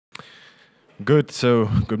Good. So,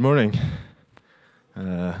 good morning.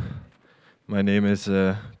 Uh, my name is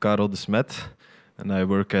Karel de Smet, and I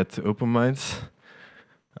work at OpenMinds.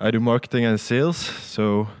 I do marketing and sales,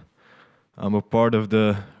 so I'm a part of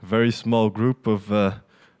the very small group of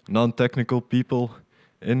non-technical people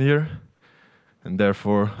in here, and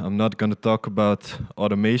therefore I'm not going to talk about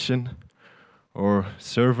automation or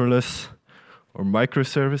serverless or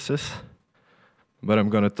microservices, but I'm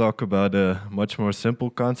going to talk about a much more simple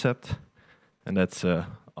concept, and that's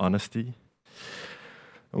honesty.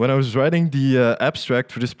 When I was writing the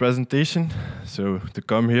abstract for this presentation, so to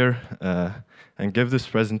come here and give this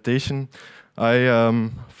presentation, I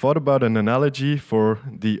thought about an analogy for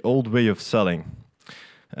the old way of selling,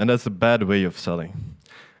 and that's a bad way of selling.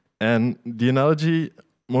 And the analogy,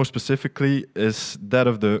 more specifically, is that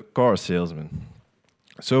of the car salesman.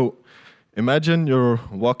 So imagine you're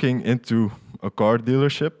walking into a car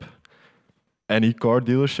dealership, any car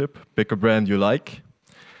dealership, pick a brand you like,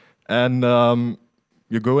 and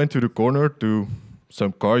you go into the corner to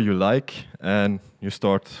some car you like, and you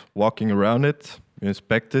start walking around it, you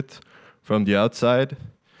inspect it from the outside,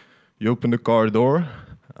 you open the car door,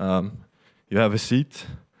 you have a seat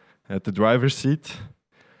at the driver's seat,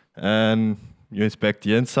 and you inspect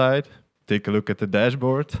the inside, take a look at the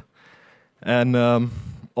dashboard, and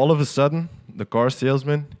all of a sudden, the car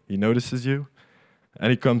salesman, he notices you,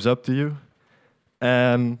 and he comes up to you,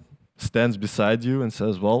 and stands beside you and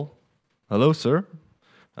says, well, hello, sir.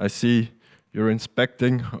 I see you're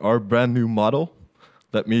inspecting our brand new model.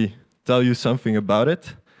 Let me tell you something about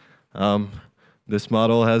it. This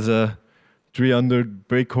model has a 300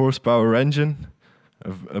 brake horsepower engine,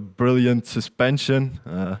 a brilliant suspension,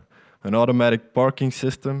 an automatic parking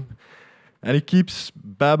system. And he keeps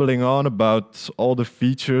babbling on about all the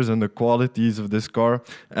features and the qualities of this car.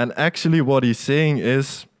 And actually what he's saying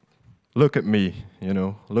is, look at me,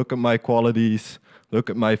 look at my qualities, look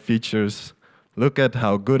at my features, look at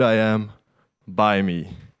how good I am, buy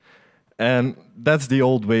me. And that's the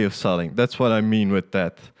old way of selling. That's what I mean with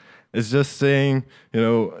that. It's just saying,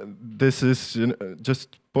 this is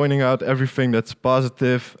just pointing out everything that's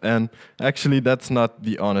positive, and actually that's not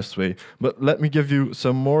the honest way. But let me give you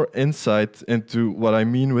some more insight into what I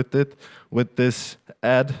mean with it, with this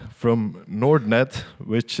ad from Nordnet,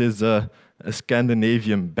 which is a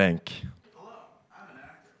Scandinavian bank. Hello, I'm an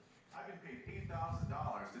actor. I've been paid $8,000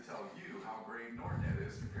 to tell you how great Nordnet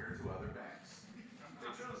is compared to other banks. They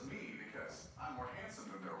chose me because I'm more handsome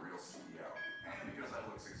than their real CEO, and because I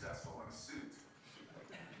look successful in a suit.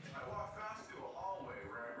 I walk fast through a hallway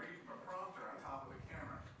where I read from a prompter on top of the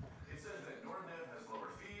camera. It says that Nordnet has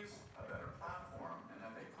lower fees, a better platform, and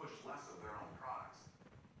that they push less of their own products.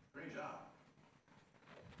 Great job.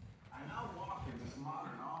 I now walk into this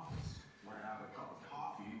modern office where I have a cup of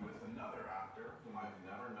coffee with another actor whom I've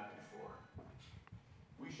never met before.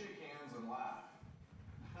 We shake hands and laugh.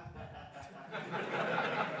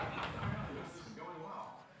 This is going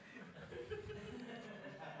well.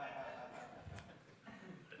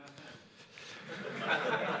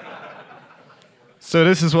 So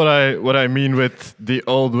this is what I mean with the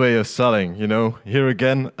old way of selling. Here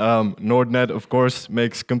again, Nordnet, of course,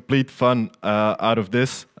 makes complete fun out of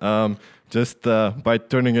this just by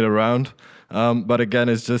turning it around. But again,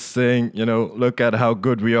 it's just saying, look at how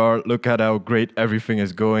good we are, look at how great everything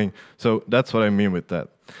is going. So that's what I mean with that.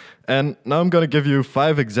 And now I'm going to give you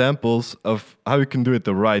 5 examples of how you can do it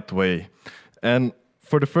the right way. And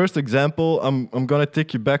for the first example, I'm going to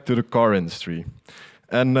take you back to the car industry.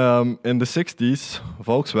 And in the 60s,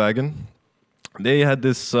 Volkswagen, they had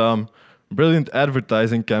this brilliant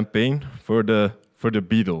advertising campaign for the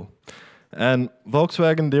Beetle. And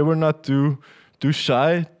Volkswagen, they were not too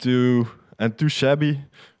shy and too shabby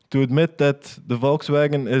to admit that the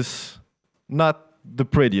Volkswagen is not the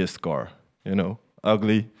prettiest car.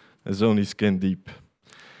 Ugly as only skin deep.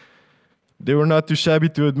 They were not too shabby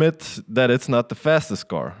to admit that it's not the fastest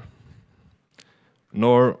car.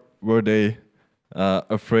 Nor were they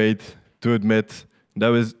afraid to admit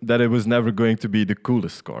that it was never going to be the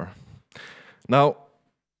coolest car. Now,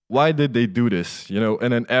 why did they do this?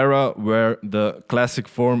 In an era where the classic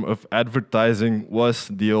form of advertising was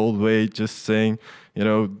the old way, just saying,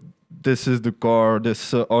 this is the car,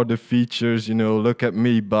 this are the features, look at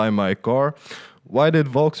me, buy my car. Why did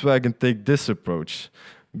Volkswagen take this approach?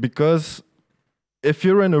 Because if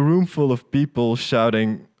you're in a room full of people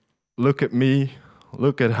shouting, look at me,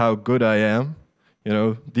 look at how good I am,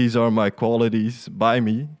 these are my qualities, buy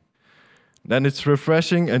me, then it's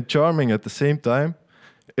refreshing and charming at the same time.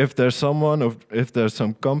 If there's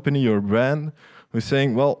some company or brand who's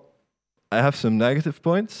saying, well, I have some negative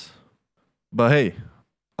points, but hey,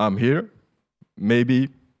 I'm here, maybe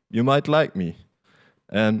you might like me.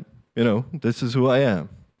 And, this is who I am.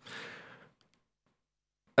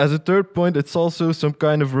 As a third point, it's also some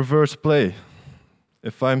kind of reverse play.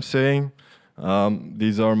 If I'm saying,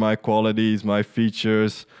 these are my qualities, my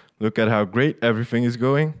features, look at how great everything is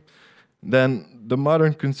going, then the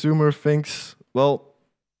modern consumer thinks, well,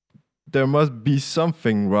 there must be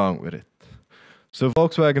something wrong with it. So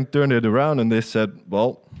Volkswagen turned it around and they said,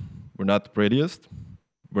 well, we're not the prettiest,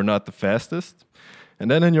 we're not the fastest. And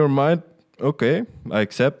then in your mind, okay, I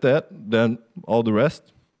accept that, then all the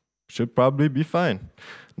rest should probably be fine.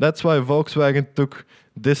 That's why Volkswagen took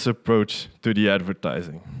this approach to the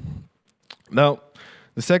advertising. Now,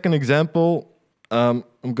 the second example, I'm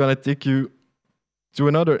gonna take you to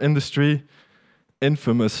another industry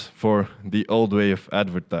infamous for the old way of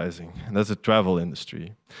advertising, and that's the travel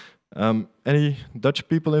industry. Any Dutch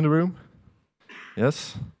people in the room?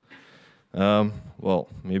 Yes? Well,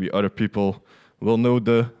 maybe other people will know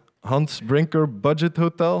the Hans Brinker Budget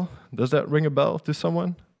Hotel. Does that ring a bell to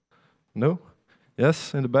someone? No?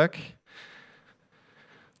 Yes, in the back?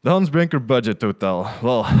 The Hans Brinker Budget Hotel.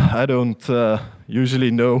 Well, I don't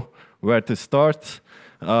usually know where to start.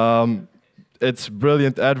 It's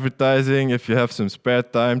brilliant advertising. If you have some spare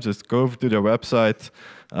time, just go over to their website.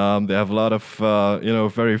 They have a lot of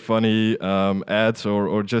very funny ads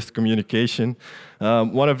or just communication.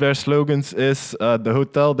 One of their slogans is the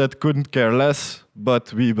hotel that couldn't care less,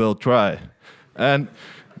 but we will try. And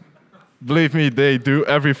believe me, they do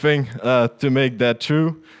everything to make that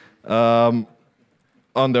true.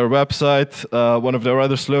 On their website, one of their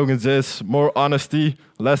other slogans is more honesty,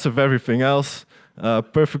 less of everything else.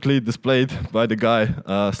 Perfectly displayed by the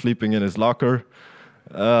guy sleeping in his locker.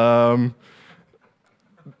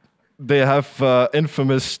 They have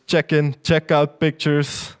infamous check-in, check-out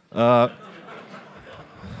pictures.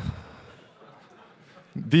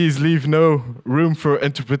 These leave no room for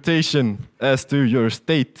interpretation as to your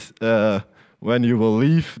state when you will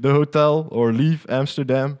leave the hotel or leave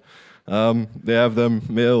Amsterdam. They have them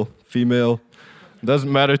male, female,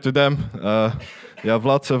 doesn't matter to them. You have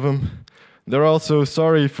lots of them. They're also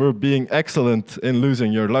sorry for being excellent in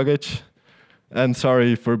losing your luggage, and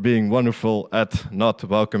sorry for being wonderful at not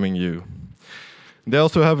welcoming you. They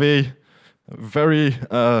also have a very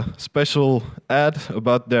special ad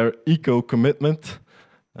about their eco-commitment.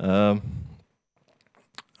 I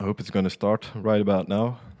hope it's going to start right about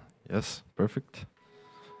now. Yes, perfect.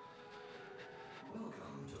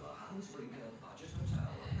 Welcome to the Hans Brinker Budget Hotel,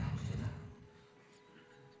 Amsterdam.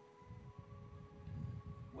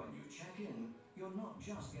 When you check in, you're not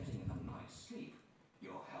just getting a night's sleep,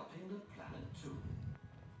 you're helping the planet too.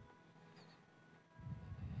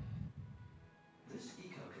 This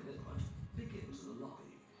eco-commitment begins in the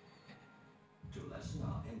lobby. To lessen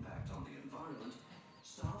our impact on the environment,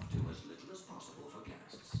 staff do as little as possible for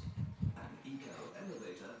guests. An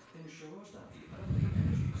eco-elevator ensures that the only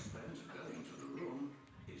energy spent going to the room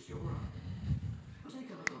is your own. Take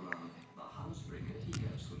a look around the Hans Brinker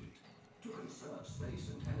Eco Suite. To conserve space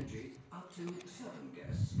and energy, up to 7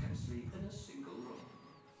 guests can sleep in a single room.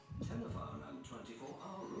 Telephone and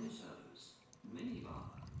 24-hour room service.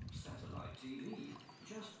 Minibar, satellite TV,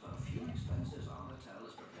 just a few expenses our hotel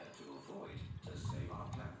is prepared to avoid to save our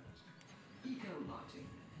planet. Eco lighting,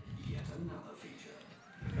 yet another feature.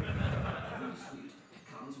 Every suite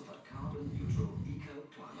comes with a carbon-neutral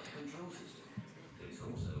eco-climate control system. It's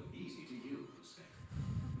also easy to use.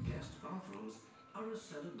 Guest bathrooms are a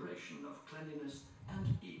celebration of cleanliness and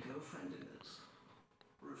eco-friendliness.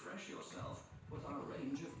 Refresh yourself with our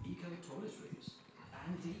range of eco-toiletries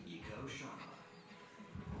and the eco-shower.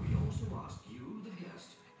 We also ask you, the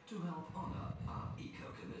guest, to help honor our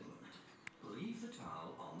eco-commitment. Leave the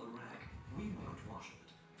towel on the rack, we won't wash it.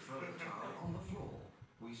 Throw the towel on the floor,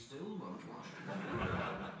 we still won't wash it.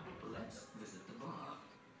 Let's visit the bar,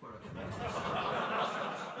 where a committee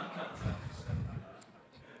eco-trends.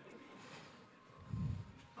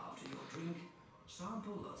 After your drink,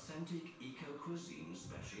 sample authentic eco-cuisine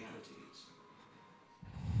specialities.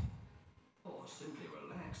 Or simply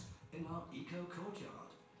relax in our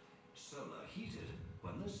eco-courtyard. Solar heated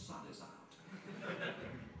when the sun is out.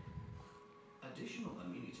 Additional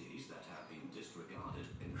amenities that have been disregarded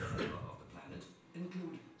in favor of the planet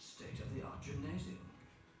include state-of-the-art gymnasium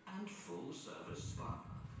and full-service spa.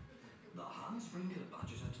 The Hans Brinker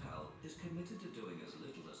Budget Hotel is committed to doing as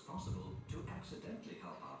little as possible to accidentally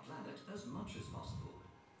help our planet as much as possible.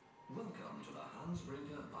 Welcome to the Hans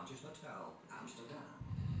Brinker Budget Hotel, Amsterdam.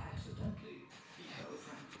 Accidentally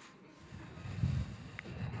eco-friendly.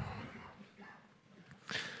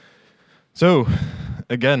 So,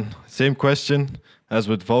 again, same question as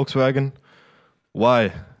with Volkswagen.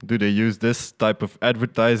 Why do they use this type of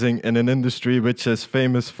advertising in an industry which is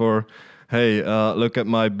famous for, hey, look at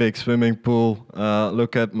my big swimming pool,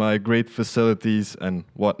 look at my great facilities and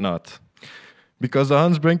whatnot? Because the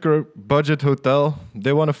Hans Brinker budget hotel,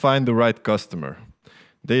 they want to find the right customer.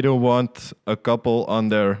 They don't want a couple on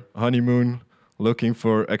their honeymoon looking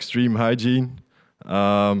for extreme hygiene.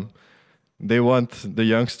 They want the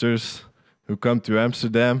youngsters who come to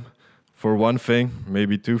Amsterdam for one thing,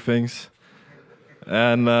 maybe two things.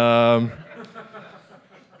 And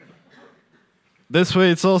this way,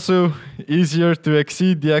 it's also easier to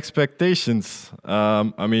exceed the expectations.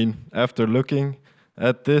 I mean, after looking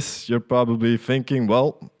at this, you're probably thinking,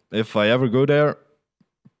 well, if I ever go there,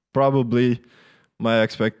 probably my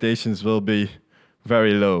expectations will be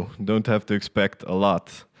very low. Don't have to expect a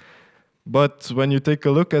lot. But when you take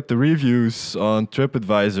a look at the reviews on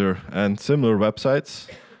TripAdvisor and similar websites,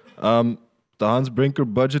 the Hans Brinker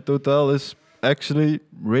Budget Hotel is actually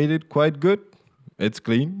rated quite good. It's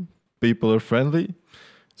clean, people are friendly.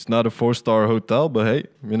 It's not a 4-star hotel, but hey,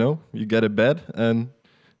 you know, you get a bed and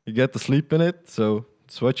you get to sleep in it, so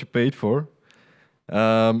it's what you paid for.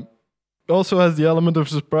 Also has the element of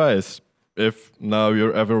surprise. If now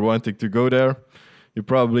you're ever wanting to go there, you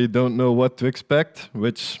probably don't know what to expect,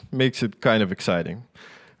 which makes it kind of exciting.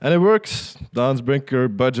 And it works. The Hans Brinker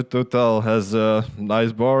Budget Hotel has a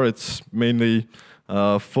nice bar. It's mainly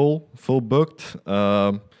full booked.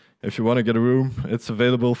 If you want to get a room, it's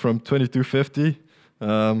available from 22.50.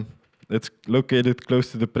 It's located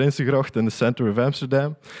close to the Prinsengracht in the center of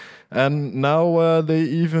Amsterdam. And now they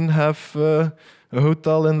even have a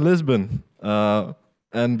hotel in Lisbon.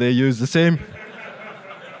 And they use the same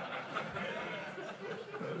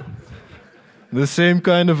the same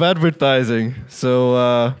kind of advertising.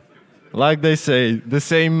 So, like they say, the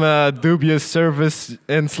same dubious service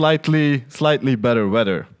in slightly better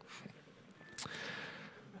weather.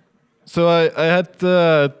 So I had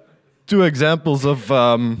 2 examples of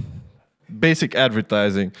basic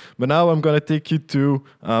advertising, but now I'm going to take you to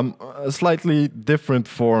a slightly different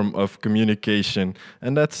form of communication,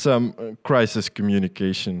 and that's crisis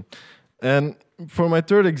communication. And for my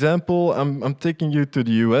 3rd example, I'm taking you to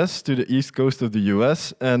the US, to the east coast of the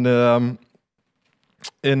US, and on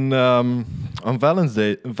Valentine's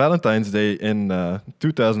Day in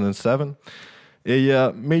 2007,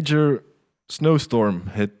 a major snowstorm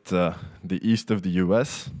hit the east of the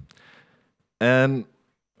US, and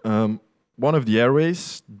one of the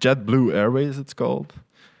airways, JetBlue Airways it's called,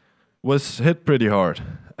 was hit pretty hard,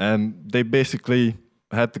 and they basically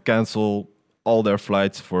had to cancel all their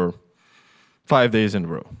flights for 5 days in a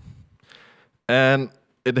row. And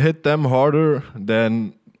it hit them harder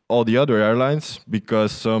than all the other airlines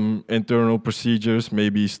because some internal procedures,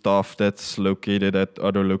 maybe staff that's located at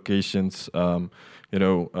other locations,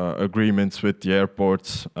 agreements with the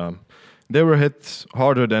airports, they were hit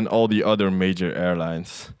harder than all the other major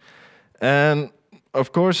airlines. And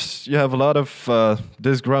of course, you have a lot of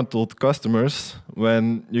disgruntled customers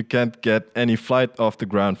when you can't get any flight off the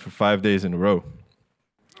ground for 5 days in a row.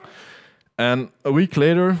 And a week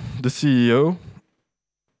later, the CEO,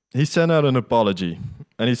 he sent out an apology.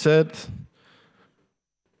 And he said,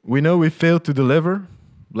 "We know we failed to deliver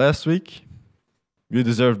last week. You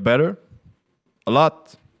deserve better, a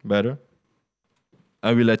lot better,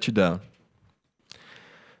 and we let you down."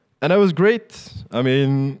 And that was great. I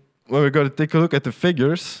mean, when we're going to take a look at the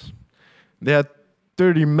figures, they had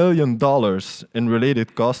 $30 million in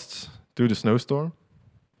related costs to the snowstorm.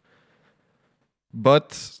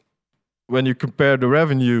 But when you compare the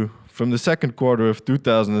revenue from the second quarter of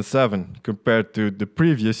 2007 compared to the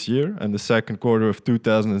previous year, and the second quarter of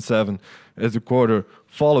 2007 is the quarter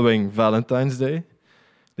following Valentine's Day,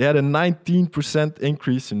 they had a 19%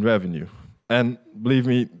 increase in revenue. And believe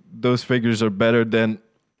me, those figures are better than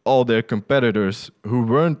all their competitors who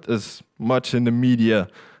weren't as much in the media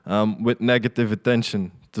with negative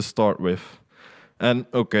attention to start with. And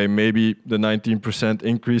okay, maybe the 19%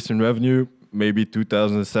 increase in revenue, maybe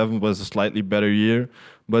 2007 was a slightly better year,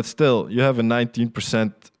 but still, you have a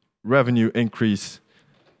 19% revenue increase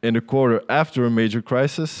in the quarter after a major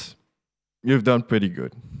crisis, you've done pretty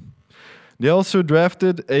good. They also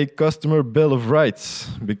drafted a customer bill of rights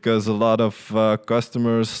because a lot of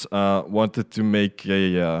customers wanted to make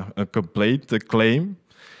a complaint, a claim,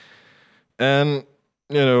 and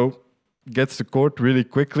gets to court really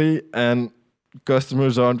quickly, and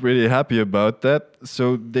customers aren't really happy about that,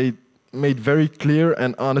 so they made very clear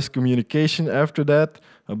and honest communication after that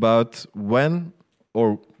about when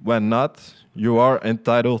or when not you are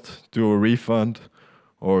entitled to a refund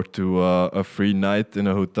or to a free night in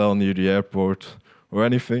a hotel near the airport or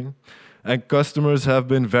anything. And customers have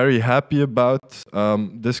been very happy about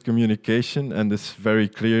this communication and these very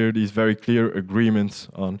clear agreements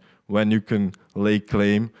on when you can lay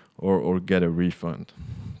claim or get a refund.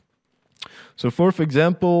 So fourth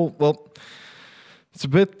example, well, it's a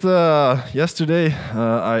bit, yesterday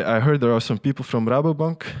I heard there are some people from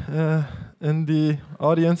Rabobank in the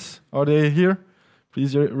audience. Are they here?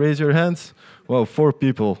 Please raise your hands. Well, 4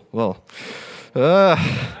 people, well.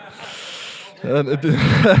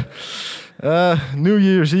 New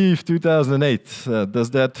Year's Eve 2008,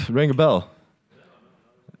 does that ring a bell?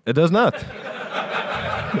 It does not.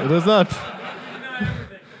 It does not.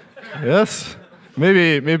 Yes?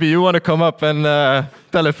 Maybe you want to come up and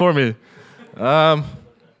tell it for me.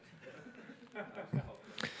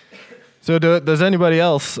 So does anybody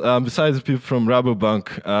else, besides the people from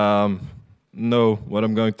Rabobank, know what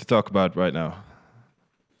I'm going to talk about right now?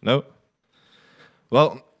 No?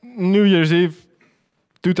 Well, New Year's Eve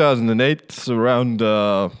 2008, around,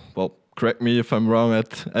 well, correct me if I'm wrong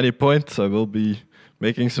at any point. I will be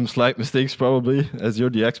making some slight mistakes probably, as you're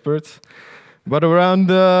the experts. But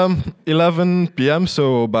around 11 p.m.,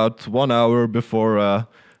 so about 1 hour before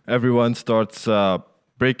everyone starts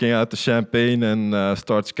breaking out the champagne and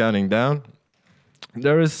starts counting down,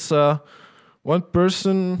 there is one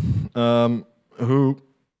person who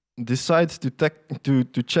decides to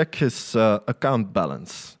check his account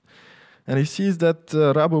balance. And he sees that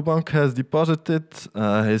Rabobank has deposited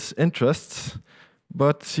his interests,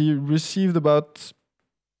 but he received about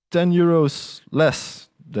 10 euros less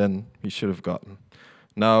than he should have gotten.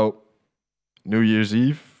 Now, New Year's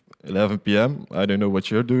Eve, 11 p.m., I don't know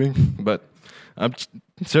what you're doing, but I'm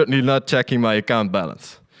certainly not checking my account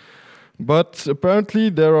balance. But apparently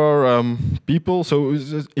there are people, so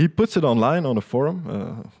he puts it online on a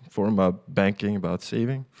forum about banking, about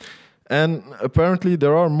saving. And apparently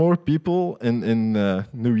there are more people in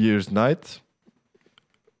New Year's night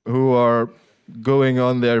who are going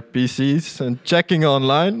on their PCs and checking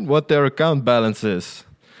online what their account balance is.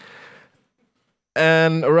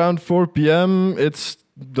 And around 4 p.m.,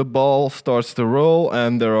 the ball starts to roll,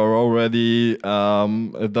 and there are already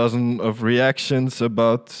a dozen of reactions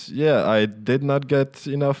about, yeah, I did not get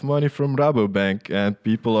enough money from Rabobank, and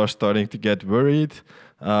people are starting to get worried.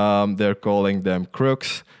 They're calling them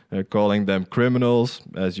crooks. They're calling them criminals,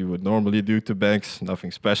 as you would normally do to banks.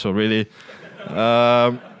 Nothing special, really.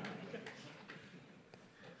 And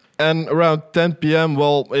around 10 p.m.,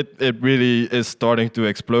 well, it really is starting to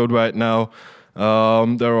explode right now.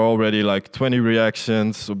 There are already like 20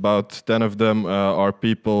 reactions. About 10 of them are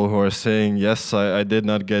people who are saying, yes, I did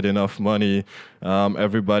not get enough money.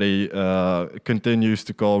 Everybody continues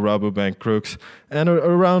to call Rabobank crooks. And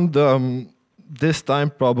around this time,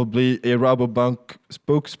 probably, a Rabobank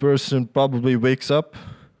spokesperson probably wakes up,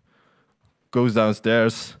 goes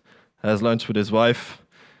downstairs, has lunch with his wife,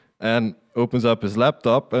 and opens up his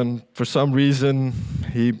laptop. And for some reason,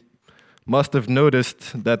 he must have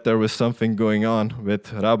noticed that there was something going on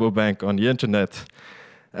with Rabobank on the internet.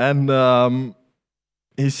 And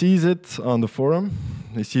he sees it on the forum.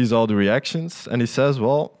 He sees all the reactions, and he says,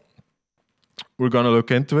 well, we're going to look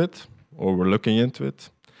into it, or we're looking into it.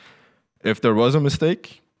 If there was a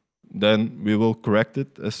mistake, then we will correct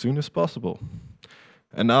it as soon as possible.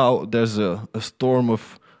 And now there's a storm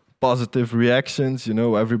of positive reactions. You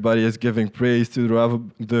know, everybody is giving praise to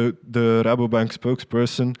the Rabobank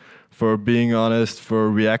spokesperson for being honest,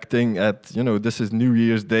 for reacting at, you know, this is New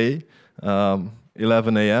Year's Day,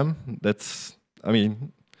 11 a.m. That's, I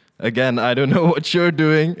mean, again, I don't know what you're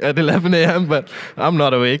doing at 11 a.m., but I'm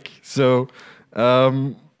not awake. So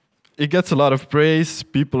it gets a lot of praise.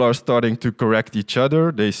 People are starting to correct each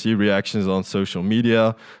other. They see reactions on social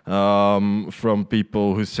media from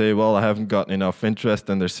people who say, well, I haven't gotten enough interest.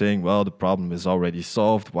 And they're saying, well, the problem is already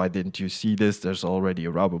solved. Why didn't you see this? There's already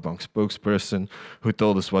a Rabobank spokesperson who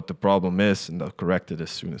told us what the problem is, and they'll correct it as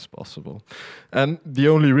soon as possible. And the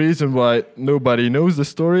only reason why nobody knows the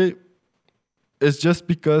story is just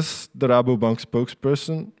because the Rabobank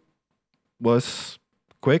spokesperson was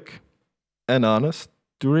quick and honest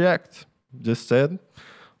to react. Just said,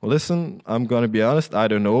 well, listen, I'm going to be honest, I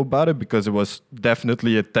don't know about it because it was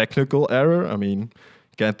definitely a technical error. I mean,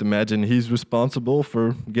 can't imagine he's responsible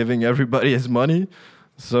for giving everybody his money.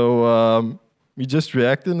 So we just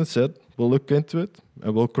reacted and said, we'll look into it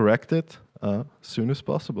and we'll correct it as soon as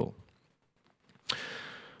possible.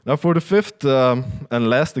 Now for the fifth and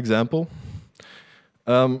last example,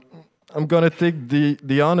 I'm going to take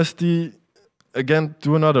the honesty again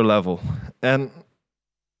to another level. And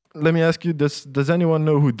let me ask you, does anyone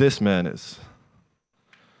know who this man is?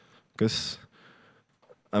 Because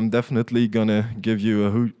I'm definitely going to give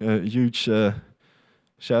you a huge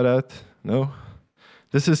shout out. No?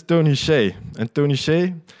 This is Tony Hsieh. And Tony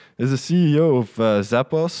Hsieh is the CEO of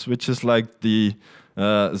Zappos, which is like the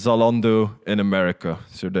Zalando in America.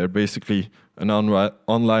 So they're basically an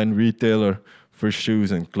online retailer for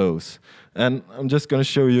shoes and clothes. And I'm just going to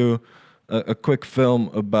show you a quick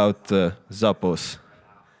film about Zappos.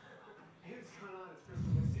 Hey, what's going on? It's Chris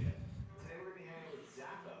from Today we're going to be hanging with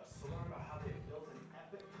Zappos to learn about how they've built an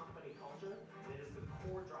epic company culture that is the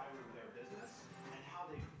core driver of their business and how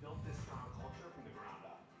they've built this strong culture from the ground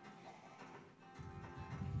up.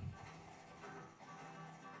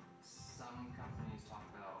 Some companies talk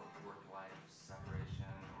about work-life separation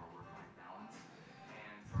or work-life balance,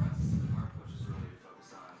 and for us, our approach is really to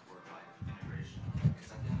focus on work-life integration.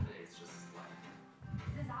 Because at the end of the day, it's just life.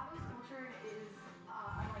 The Zappos culture is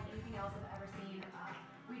unlike anything else I've ever seen.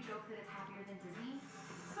 We joke that it's happier than Disney. It's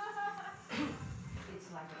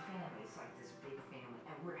like a family. It's like this big family,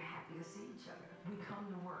 and we're happy to see each other. We come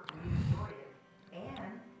to work, we enjoy it,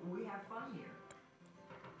 and we have fun here.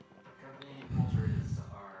 Company culture is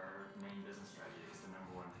our main business strategy. It's the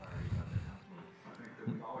number one priority of the company. I think that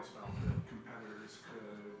we've always felt that competitors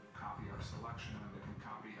could copy our selection, they can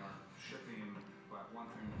copy our shipping, but one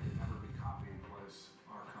thing that could never be copied was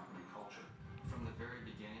our company culture. From the very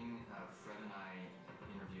beginning, Fred and I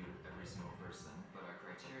interviewed every single person, but our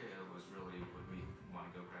criteria was really, would we want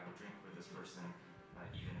to go grab a drink with this person,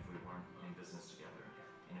 even if we weren't in business together?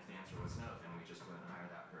 And if the answer was no, then we just wouldn't hire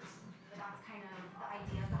that person. That's kind of the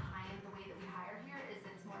idea behind the way that we hire here is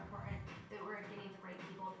that it's more important that we're getting the right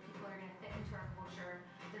people, the people that are going to fit into our culture,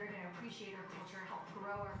 that are going to appreciate our culture, help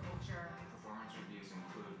grow our culture. Performance reviews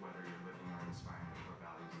include whether you're living or inspiring the core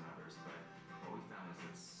values in others, but what we found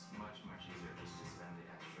is it's much, much easier just to spend the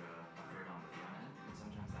extra effort on the front end, and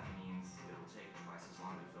sometimes that means it'll take twice as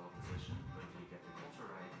long to fill a position, but if you get the culture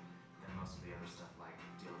right, then most of the other stuff like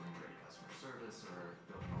delivering great customer service or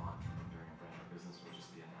building a long-term enduring brand or business will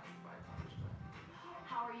just be a natural byproduct of that.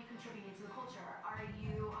 How are you contributing to the culture? Are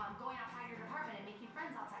you going outside your department and making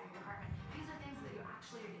friends outside your department? These are things that you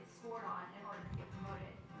actually get scored on in order to get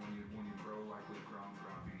promoted. When you grow like we've grown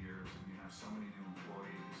throughout the years and you have so many new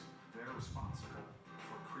employees, they're responsible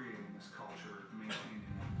for creating this culture, maintaining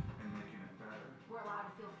it, and making it better. We're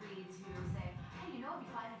allowed to feel free to say, hey, you know, it'd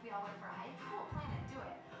be fun if we all went for a hike. Cool, plan it, do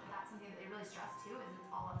it. That's something that they really stress too, is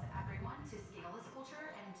it's all up to everyone to scale this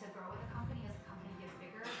culture and to grow with the company as the company gets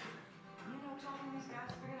bigger. You know, something these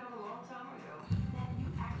guys figured out a long time ago, that you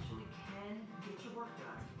actually can get your work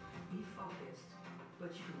done, be focused,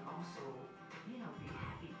 but you can also, you know, be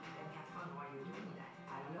happy and have fun while you're doing that.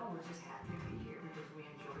 I don't know, we're just happy to be here because we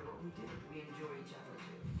enjoy what we do. We enjoy each other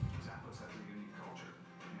too. Zappos has a unique culture,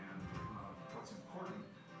 and what's important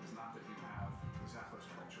is not that you have the Zappos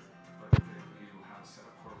culture, but that you have a set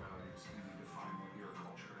of core values and you define what your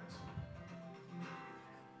culture is.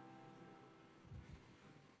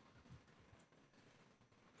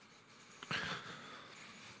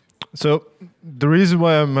 So the reason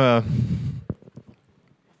why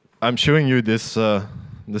I'm showing you this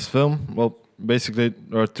this film, well, basically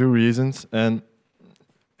there are two reasons. And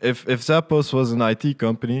if Zappos was an IT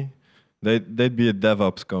company, they'd be a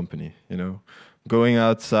DevOps company, you know, going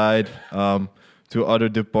outside to other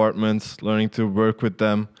departments, learning to work with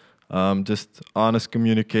them, just honest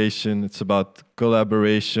communication. It's about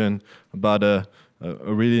collaboration, about a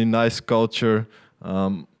really nice culture,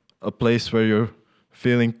 a place where you're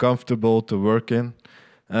feeling comfortable to work in.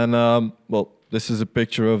 And well, this is a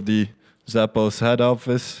picture of the Zappos head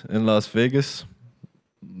office in Las Vegas.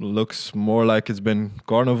 Looks more like it's been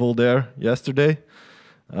carnival there yesterday.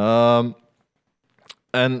 And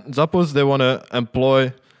Zappos, they want to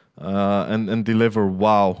employ and deliver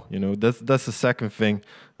wow. You know, that's the second thing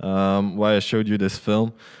why I showed you this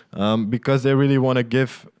film, because they really want to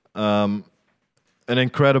give an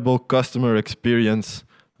incredible customer experience,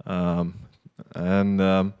 and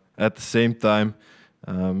at the same time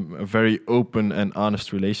a very open and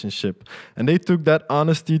honest relationship. And they took that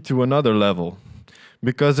honesty to another level,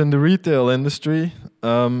 because in the retail industry,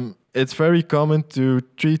 it's very common to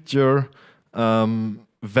treat your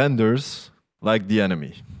vendors like the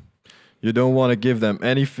enemy. You don't want to give them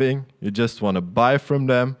anything, you just want to buy from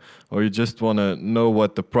them, or you just want to know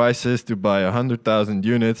what the price is to buy 100,000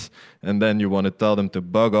 units, and then you want to tell them to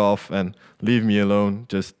bug off and leave me alone,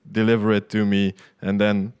 just deliver it to me, and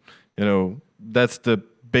then, you know, that's the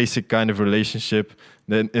basic kind of relationship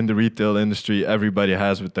that in the retail industry everybody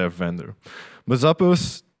has with their vendor. But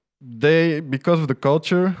Zappos, because of the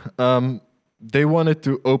culture, they wanted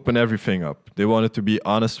to open everything up. They wanted to be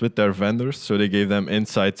honest with their vendors, so they gave them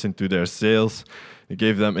insights into their sales, they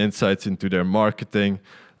gave them insights into their marketing,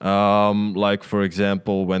 Like, for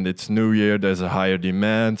example, when it's New Year, there's a higher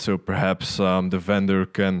demand, so perhaps the vendor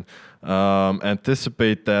can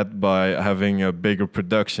anticipate that by having a bigger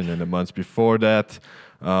production in the months before that.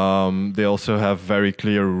 They also have very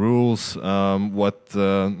clear rules what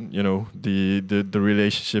the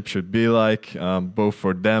relationship should be like, both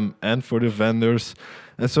for them and for the vendors.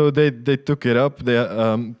 And so they took it up. They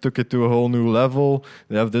took it to a whole new level.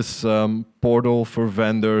 They have this portal for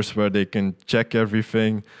vendors where they can check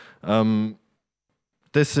everything.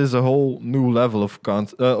 This is a whole new level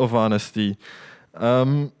of honesty.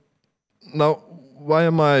 Now, why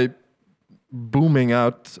am I booming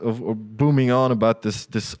out or booming on about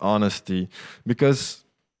this honesty? Because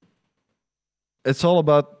it's all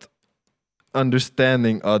about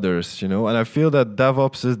understanding others, and I feel that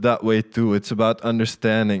DevOps is that way too. It's about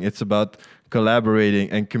understanding, it's about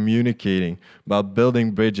collaborating and communicating, about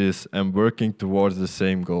building bridges and working towards the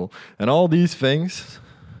same goal. And all these things,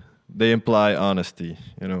 they imply honesty.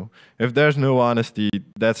 If there's no honesty,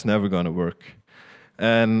 that's never going to work.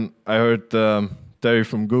 And I heard Terry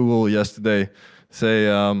from Google yesterday say,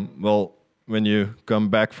 well, when you come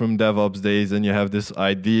back from DevOps days and you have this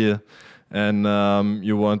idea and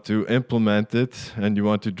you want to implement it and you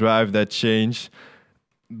want to drive that change,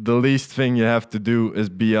 the least thing you have to do is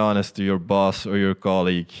be honest to your boss or your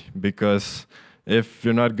colleague, because if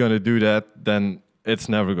you're not going to do that, then it's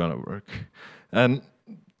never going to work. And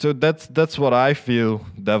so that's what I feel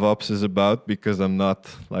DevOps is about, because I'm not,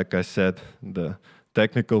 like I said, the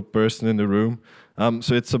technical person in the room.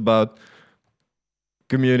 So it's about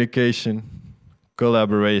communication,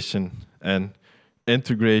 collaboration, and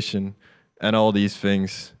integration, and all these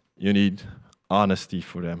things. You need honesty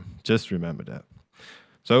for them. Just remember that.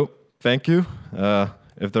 So thank you.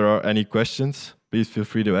 If there are any questions, please feel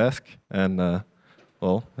free to ask. And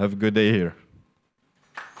well, have a good day here.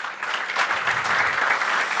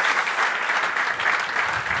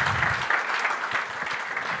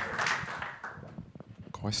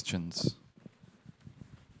 Questions?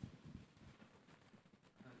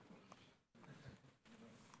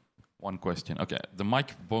 One question. Okay, the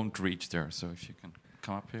mic won't reach there, so if you can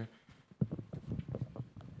come up here.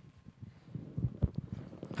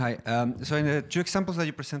 Hi. So in the two examples that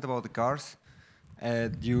you present about the cars,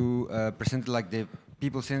 you presented like the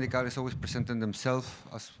people sitting in the car is always presenting themselves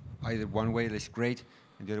as either one way that's great,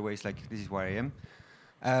 and the other way is like, this is where I am.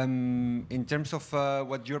 In terms of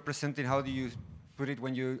what you're presenting, how do you put it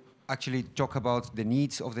when you actually talk about the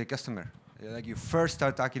needs of the customer? Like you first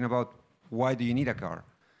start talking about why do you need a car?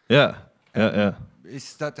 Yeah.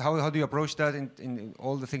 Is that how do you approach that in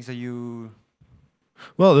all the things that you?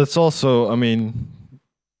 Well, that's also, I mean,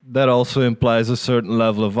 that also implies a certain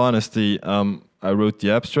level of honesty. I wrote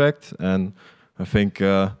the abstract, and I think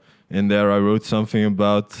in there I wrote something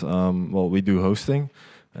about, well, we do hosting.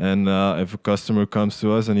 And if a customer comes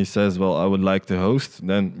to us and he says, well, I would like to host,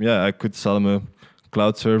 then yeah, I could sell him a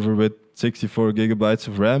cloud server with 64 gigabytes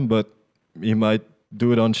of RAM, but he might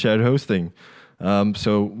do it on shared hosting.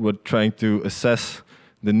 So we're trying to assess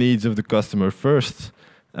the needs of the customer first.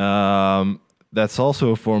 That's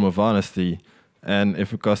also a form of honesty. And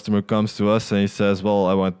if a customer comes to us and he says, well,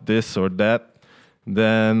 I want this or that,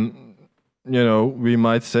 then, we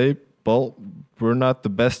might say, well, we're not the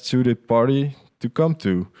best suited party to come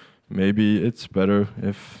to. Maybe it's better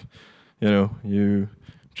if, you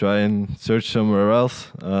try and search somewhere else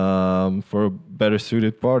for a better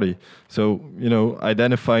suited party. So,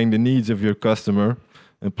 identifying the needs of your customer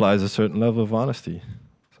implies a certain level of honesty.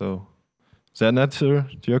 So, is that an answer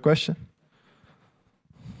to your question?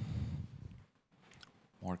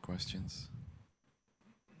 More questions?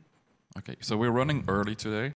 Okay, so we're running early today.